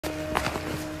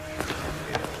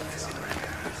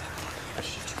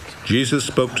Jesus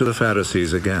spoke to the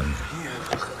Pharisees again.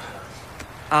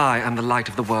 I am the light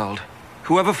of the world.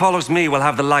 Whoever follows me will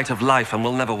have the light of life and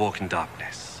will never walk in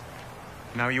darkness.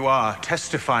 Now you are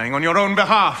testifying on your own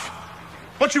behalf.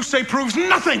 What you say proves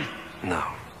nothing! No.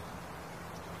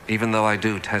 Even though I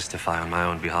do testify on my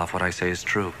own behalf, what I say is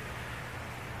true.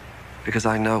 Because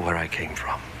I know where I came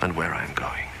from and where I am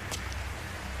going.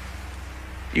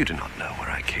 You do not know where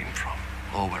I came from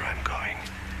or where I'm going.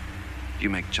 You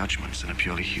make judgments in a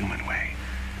purely human way.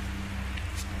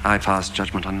 I pass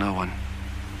judgment on no one.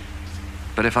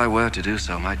 But if I were to do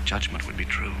so, my judgment would be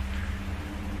true.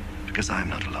 Because I am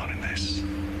not alone in this.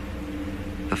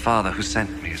 The Father who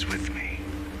sent me is with me.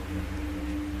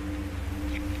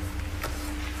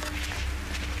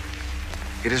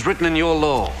 It is written in your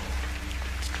law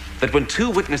that when two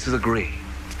witnesses agree,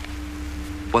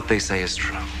 what they say is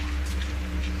true.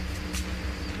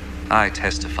 I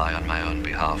testify on my own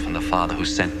behalf, and the Father who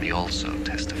sent me also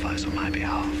testifies on my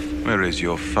behalf. Where is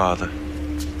your father?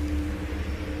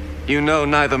 You know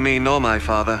neither me nor my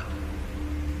Father.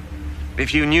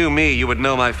 If you knew me, you would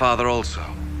know my Father also.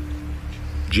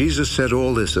 Jesus said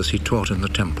all this as he taught in the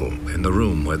temple, in the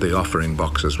room where the offering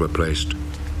boxes were placed.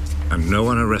 And no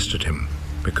one arrested him,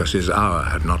 because his hour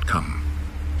had not come.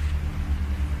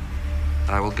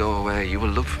 I will go away, you will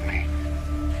look for me.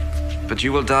 But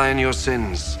you will die in your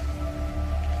sins.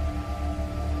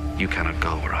 You cannot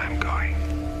go where I am going.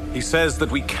 He says that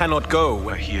we cannot go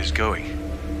where he is going.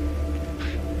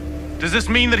 Does this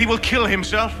mean that he will kill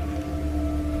himself?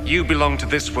 You belong to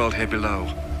this world here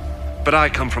below, but I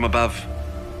come from above.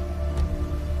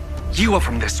 You are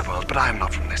from this world, but I am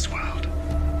not from this world.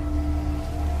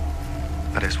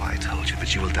 That is why I told you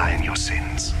that you will die in your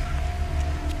sins.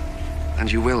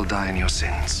 And you will die in your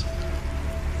sins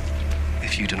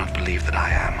if you do not believe that I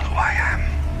am who I am.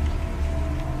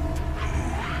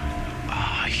 Who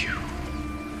are you?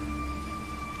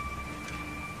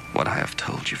 What I have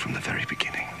told you from the very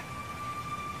beginning.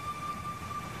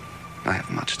 I have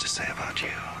much to say about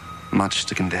you, much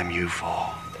to condemn you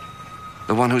for.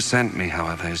 The one who sent me,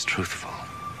 however, is truthful.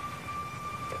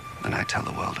 And I tell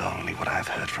the world only what I have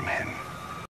heard from him.